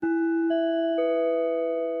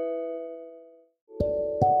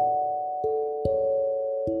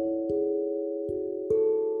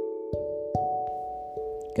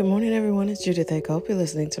Good morning, everyone. It's Judith A. Cope. You're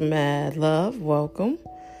listening to Mad Love. Welcome.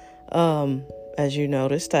 As you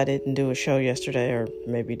noticed, I didn't do a show yesterday, or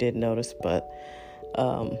maybe you did notice, but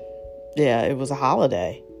it was a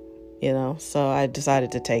holiday, so I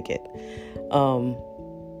decided to take it.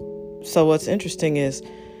 So what's interesting is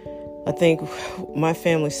I think my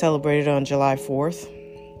family celebrated on July 4th,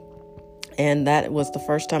 and that was the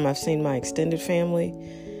first time I've seen my extended family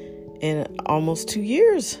in almost 2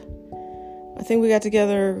 years. I think we got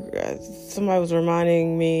together, somebody was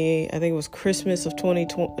reminding me, I think it was Christmas of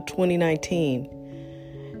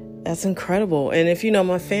 2019. That's incredible. And if you know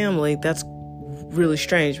my family, that's really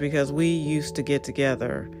strange because we used to get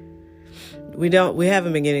together. We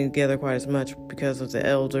haven't been getting together quite as much because of the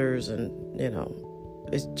elders and,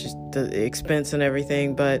 it's just the expense and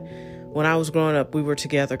everything. But when I was growing up, we were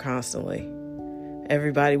together constantly.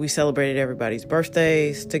 We celebrated everybody's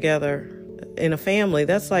birthdays together. In a family,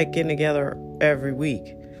 that's like getting together every week.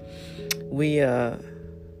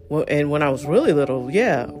 And when I was really little,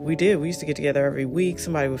 we did. We used to get together every week.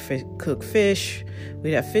 Somebody would cook fish.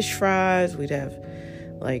 We'd have fish fries. We'd have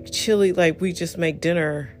like chili. Like we just make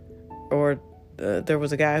dinner. Or there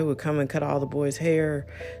was a guy who would come and cut all the boys' hair.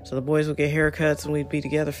 So the boys would get haircuts and we'd be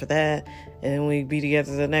together for that. And then we'd be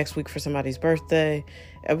together the next week for somebody's birthday.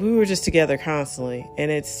 And we were just together constantly.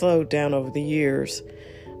 And it slowed down over the years.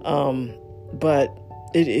 But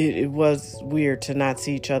it was weird to not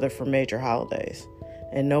see each other for major holidays.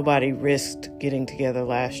 And nobody risked getting together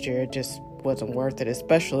last year. It just wasn't worth it,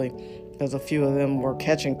 especially because a few of them were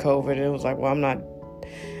catching COVID. It was like, well, I'm not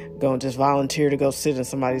going to just volunteer to go sit in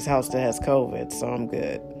somebody's house that has COVID, so I'm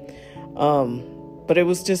good. But it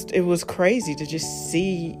was crazy to just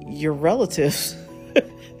see your relatives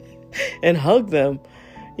and hug them,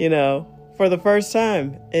 for the first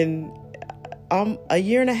time in a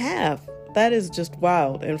year and a half. That is just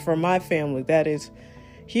wild. And for my family, that is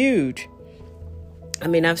huge. I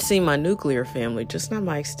mean, I've seen my nuclear family, just not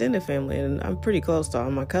my extended family. And I'm pretty close to all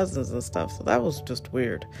my cousins and stuff. So that was just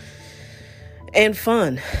weird. And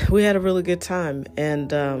fun. We had a really good time.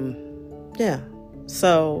 And,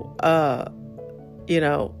 So, I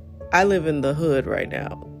live in the hood right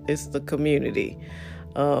now. It's the community.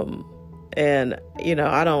 And,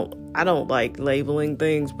 I don't like labeling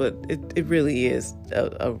things, but it really is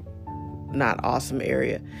a not awesome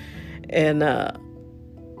area. And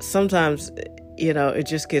sometimes, it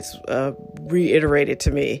just gets reiterated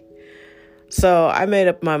to me. So I made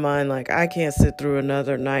up my mind, like, I can't sit through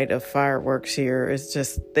another night of fireworks here. It's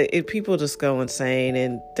just, people just go insane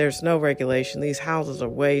and there's no regulation. These houses are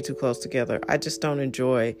way too close together. I just don't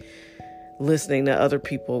enjoy listening to other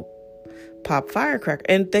people pop firecrackers.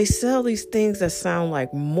 And they sell these things that sound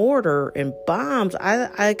like mortar and bombs.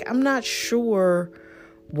 I'm not sure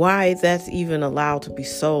why that's even allowed to be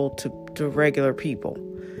sold to regular people.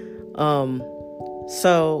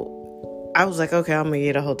 So I was like, okay, I'm gonna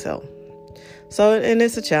get a hotel. So, and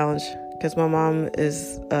it's a challenge because my mom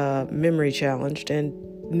is memory challenged and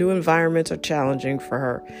new environments are challenging for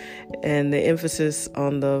her. And the emphasis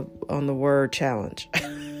on the word challenge.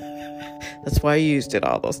 That's why I used it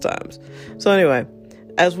all those times. So anyway,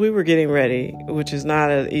 as we were getting ready, which is not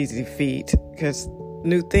an easy feat because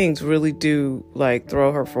new things really do like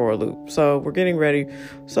throw her for a loop. So we're getting ready.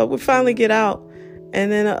 So we finally get out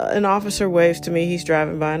and then an officer waves to me. He's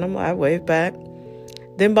driving by and I wave back.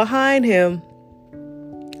 Then behind him,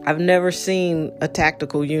 I've never seen a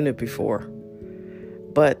tactical unit before,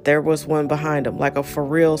 but there was one behind him, like a for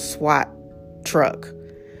real SWAT truck,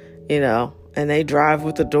 and they drive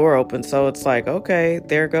with the door open. So it's like, okay,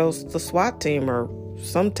 there goes the SWAT team or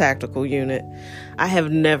some tactical unit. I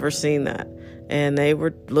have never seen that. And they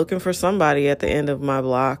were looking for somebody at the end of my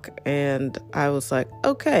block. And I was like,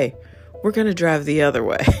 okay, we're going to drive the other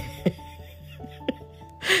way.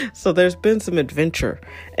 So there's been some adventure.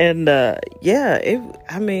 And I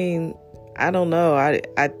don't know. I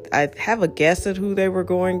have a guess at who they were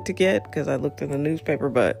going to get because I looked in the newspaper.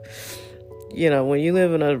 But, when you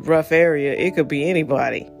live in a rough area, it could be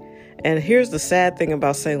anybody. And here's the sad thing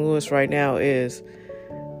about St. Louis right now is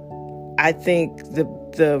I think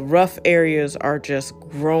the rough areas are just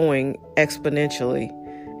growing exponentially,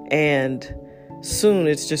 and soon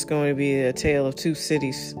it's just going to be a tale of two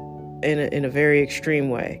cities in a very extreme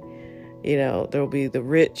way. There'll be the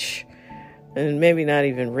rich, and maybe not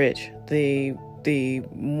even rich, the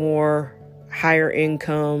more higher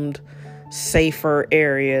incomed, safer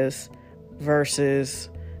areas versus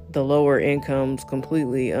the lower incomes,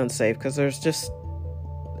 completely unsafe, because there's just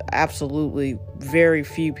absolutely very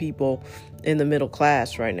few people in the middle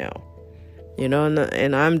class right now,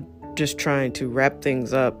 and I'm just trying to wrap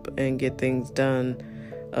things up and get things done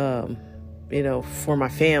for my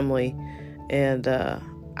family. And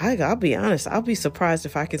I'll be honest, I'll be surprised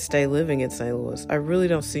if I can stay living in St. Louis. I really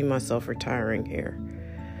don't see myself retiring here.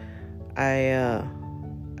 I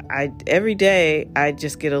every day I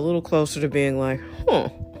just get a little closer to being like,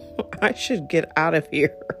 I should get out of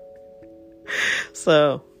here.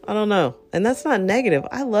 So I don't know. And that's not negative.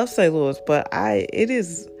 I love St. Louis, but it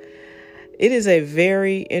is a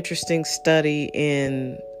very interesting study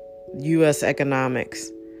in U.S.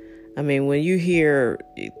 economics. I mean, when you hear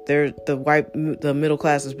the middle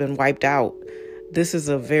class has been wiped out, this is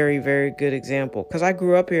a very, very good example. Because I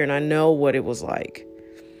grew up here and I know what it was like,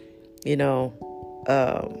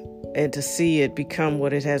 and to see it become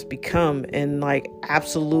what it has become, and like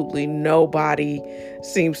absolutely nobody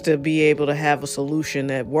seems to be able to have a solution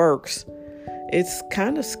that works. It's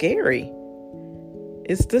kind of scary.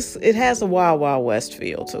 It has a Wild Wild West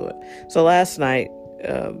feel to it. So last night,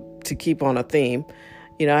 to keep on a theme,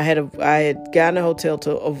 I had gotten a hotel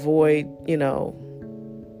to avoid,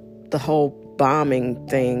 the whole bombing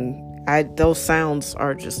thing. Those sounds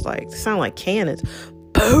are just sound like cannons.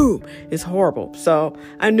 Boom! It's horrible. So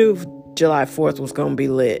I knew July 4th was going to be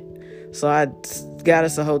lit. So I got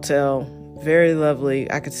us a hotel. Very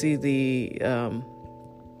lovely. I could see the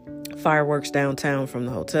fireworks downtown from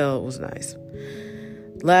the hotel. It was nice.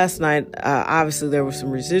 Last night, obviously there were some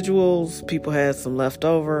residuals. People had some left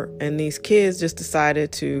over. And these kids just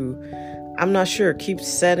decided to, I'm not sure, keep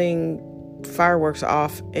setting fireworks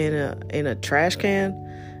off in a trash can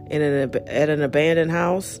at an abandoned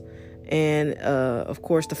house. And, of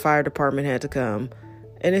course, the fire department had to come.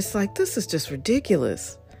 And it's like, this is just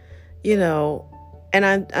ridiculous, And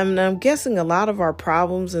I'm guessing a lot of our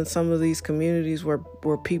problems in some of these communities where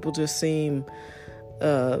people just seem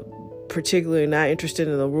particularly not interested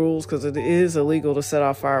in the rules, because it is illegal to set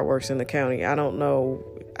off fireworks in the county. I don't know.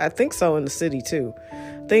 I think so in the city, too.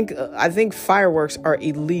 I think fireworks are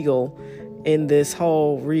illegal in this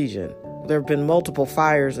whole region. There have been multiple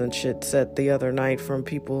fires and shit set the other night from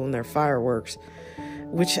people and their fireworks,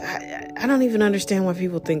 which I don't even understand why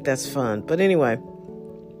people think that's fun. But anyway,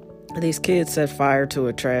 these kids set fire to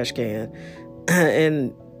a trash can,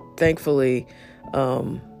 and thankfully,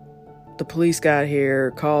 the police got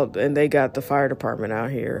here, called, and they got the fire department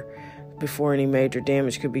out here before any major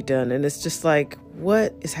damage could be done. And it's just like,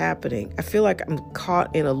 what is happening? I feel like I'm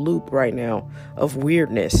caught in a loop right now of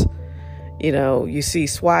weirdness. You see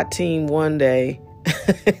SWAT team one day,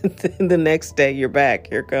 and then the next day you're back.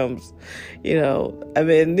 Here comes,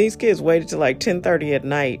 these kids waited till like 10:30 at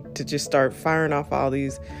night to just start firing off all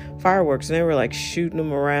these fireworks. And they were like shooting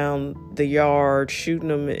them around the yard, shooting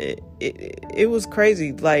them. It was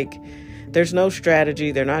crazy. Like, there's no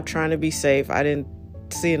strategy. They're not trying to be safe. I didn't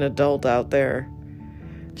see an adult out there.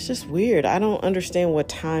 It's just weird. I don't understand what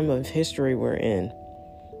time of history we're in.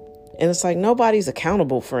 And it's like nobody's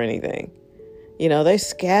accountable for anything. They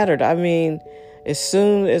scattered. I mean, as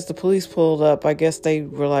soon as the police pulled up, I guess they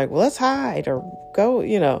were like, well, let's hide or go,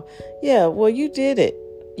 Yeah, well, you did it.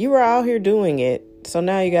 You were out here doing it. So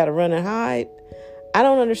now you got to run and hide. I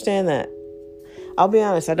don't understand that. I'll be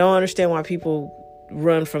honest. I don't understand why people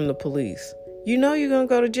run from the police. You're going to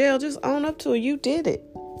go to jail. Just own up to it. You did it.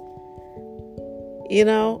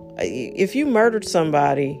 If you murdered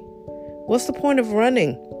somebody, what's the point of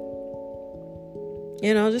running?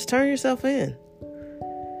 Just turn yourself in.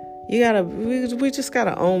 We just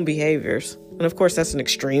gotta own behaviors. And of course, that's an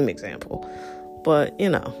extreme example. But,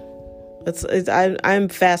 I'm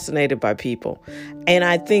fascinated by people. And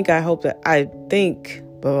I think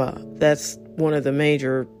that's one of the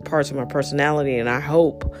major parts of my personality. And I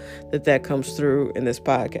hope that comes through in this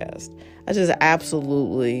podcast. I just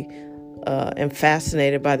absolutely am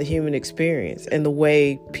fascinated by the human experience and the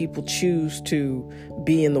way people choose to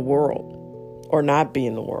be in the world or not be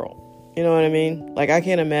in the world. You know what I mean? Like, I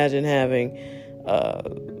can't imagine having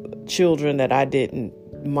children that I didn't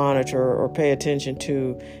monitor or pay attention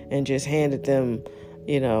to and just handed them,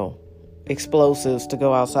 explosives to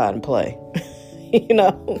go outside and play.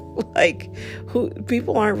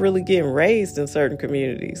 People aren't really getting raised in certain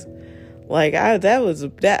communities. Like, I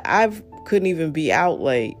couldn't even be out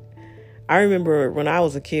late. I remember when I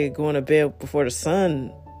was a kid going to bed before the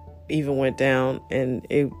sun even went down, and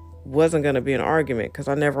it wasn't going to be an argument because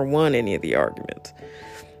I never won any of the arguments.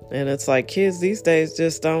 And it's like kids these days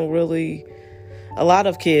just don't really, a lot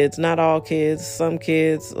of kids, not all kids, some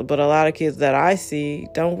kids, but a lot of kids that I see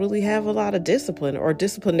don't really have a lot of discipline or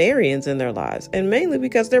disciplinarians in their lives. And mainly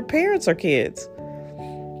because their parents are kids.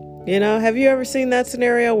 Have you ever seen that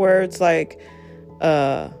scenario where it's like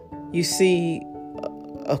you see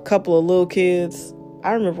a couple of little kids?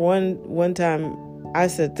 I remember one time I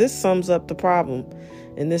said, this sums up the problem.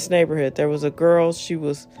 in this neighborhood. There was a girl, she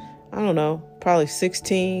was, I don't know, probably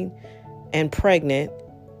 16 and pregnant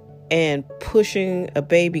and pushing a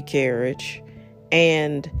baby carriage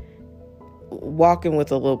and walking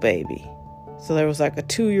with a little baby. So there was like a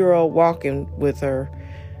 2-year-old walking with her.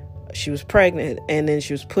 She was pregnant and then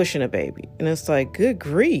she was pushing a baby. And it's like, good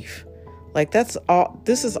grief. Like, that's all,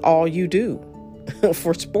 this is all you do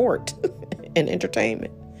for sport and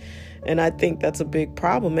entertainment. And I think that's a big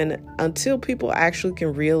problem. And until people actually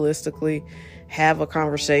can realistically have a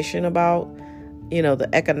conversation about, the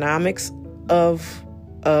economics of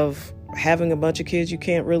having a bunch of kids you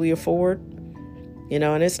can't really afford,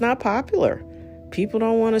 and it's not popular. People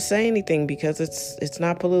don't want to say anything because it's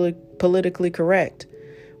not politically correct,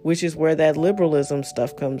 which is where that liberalism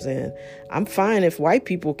stuff comes in. I'm fine if white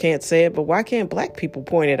people can't say it, but why can't black people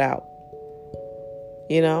point it out?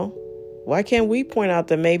 Why can't we point out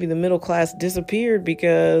that maybe the middle class disappeared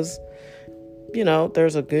because,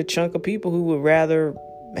 there's a good chunk of people who would rather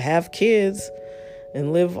have kids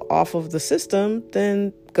and live off of the system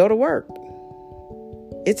than go to work.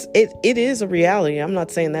 It is a reality. I'm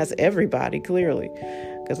not saying that's everybody, clearly,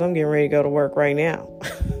 because I'm getting ready to go to work right now.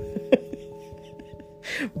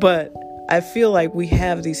 But I feel like we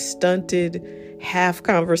have these stunted half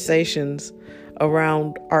conversations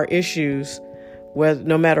around our issues,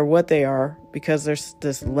 no matter what they are, because there's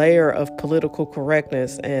this layer of political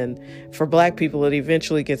correctness. And for black people, it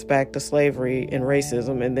eventually gets back to slavery and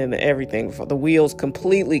racism. And then the wheels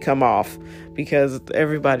completely come off because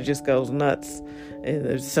everybody just goes nuts and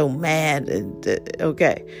they're so mad.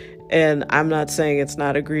 Okay. And I'm not saying it's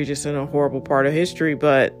not egregious and a horrible part of history,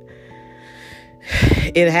 but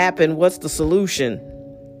it happened. What's the solution?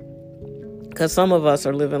 Because some of us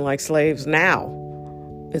are living like slaves now.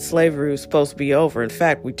 And slavery was supposed to be over. In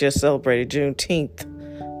fact, we just celebrated Juneteenth.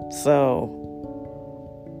 So,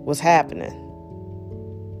 what's happening?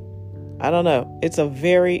 I don't know. It's a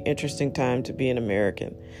very interesting time to be an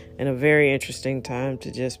American. And a very interesting time to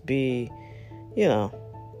just be,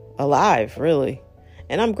 alive, really.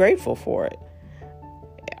 And I'm grateful for it.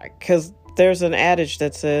 Because there's an adage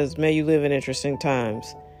that says, may you live in interesting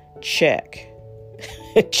times. Check.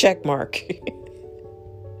 Check mark.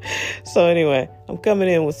 So anyway, I'm coming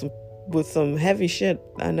in with some heavy shit,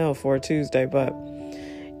 I know, for a Tuesday, but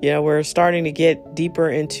we're starting to get deeper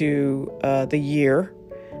into the year,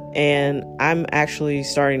 and I'm actually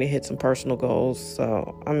starting to hit some personal goals,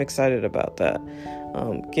 so I'm excited about that.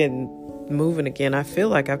 Getting moving again. I feel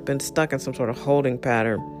like I've been stuck in some sort of holding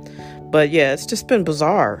pattern, but yeah, it's just been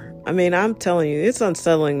bizarre. I mean, I'm telling you, it's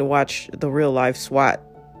unsettling to watch the real life SWAT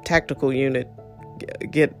tactical unit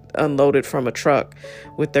get unloaded from a truck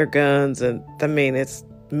with their guns. And I mean, it's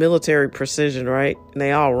military precision, right? And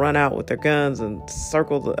they all run out with their guns and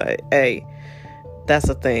circle the A. That's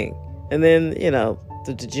a thing. And then,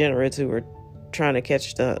 the degenerates who were trying to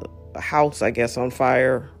catch the house, I guess, on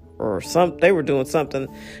fire or they were doing something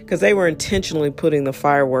because they were intentionally putting the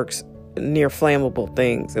fireworks near flammable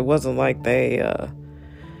things. It wasn't like they,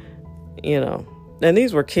 and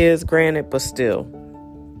these were kids, granted, but still.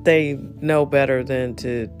 They know better than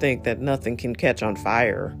to think that nothing can catch on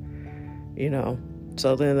fire,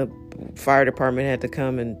 So then the fire department had to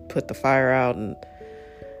come and put the fire out. And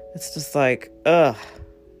it's just like,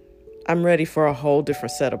 I'm ready for a whole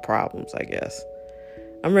different set of problems, I guess.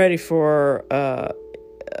 I'm ready for,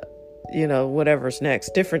 whatever's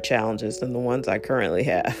next, different challenges than the ones I currently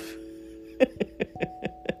have.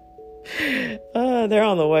 They're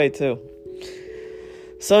on the way, too.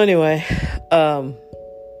 So anyway,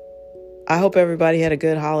 I hope everybody had a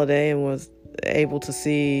good holiday and was able to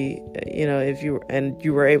see, if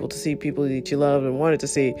you were able to see people that you loved and wanted to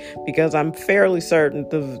see, because I'm fairly certain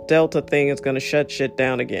the Delta thing is going to shut shit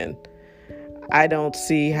down again. I don't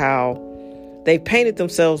see how they painted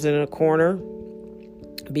themselves in a corner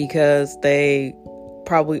because they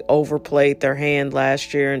probably overplayed their hand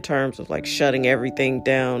last year in terms of like shutting everything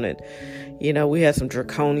down. And, we had some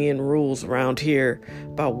draconian rules around here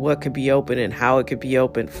about what could be open and how it could be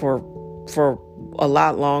open for a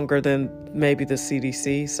lot longer than maybe the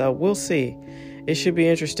CDC. So we'll see. It should be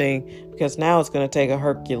interesting because now it's going to take a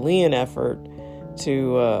Herculean effort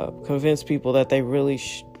to convince people that they really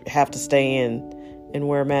have to stay in and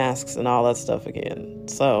wear masks and all that stuff again.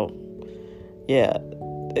 So, yeah,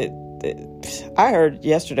 I heard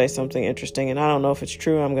yesterday something interesting, and I don't know if it's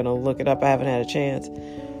true. I'm going to look it up. I haven't had a chance.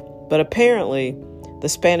 But apparently, the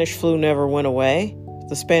Spanish flu never went away.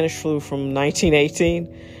 The Spanish flu from 1918.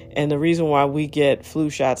 And the reason why we get flu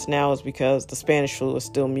shots now is because the Spanish flu is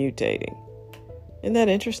still mutating. Isn't that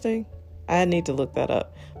interesting? I need to look that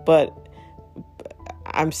up. But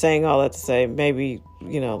I'm saying all that to say maybe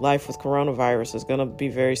life with coronavirus is going to be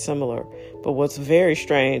very similar. But what's very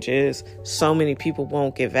strange is so many people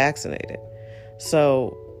won't get vaccinated.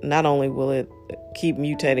 So not only will it keep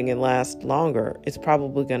mutating and last longer, it's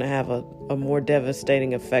probably going to have a more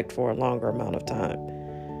devastating effect for a longer amount of time.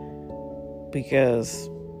 Because,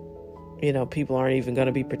 people aren't even going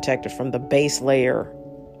to be protected from the base layer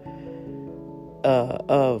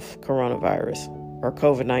of coronavirus or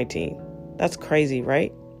COVID-19. That's crazy,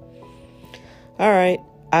 right? All right.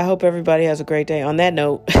 I hope everybody has a great day. On that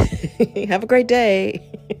note, have a great day.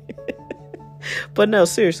 But no,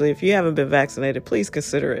 seriously, if you haven't been vaccinated, please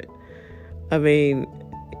consider it. I mean,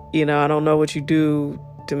 I don't know what you do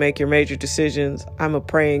to make your major decisions. I'm a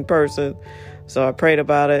praying person, so I prayed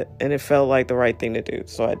about it, and it felt like the right thing to do,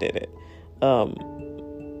 so I did it.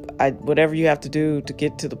 Whatever you have to do to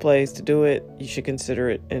get to the place to do it, you should consider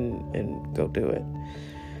it and go do it.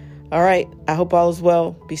 All right. I hope all is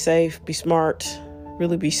well. Be safe. Be smart.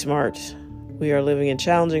 Really be smart. We are living in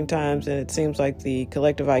challenging times, and it seems like the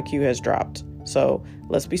collective IQ has dropped. So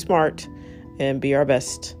let's be smart and be our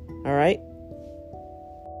best. All right.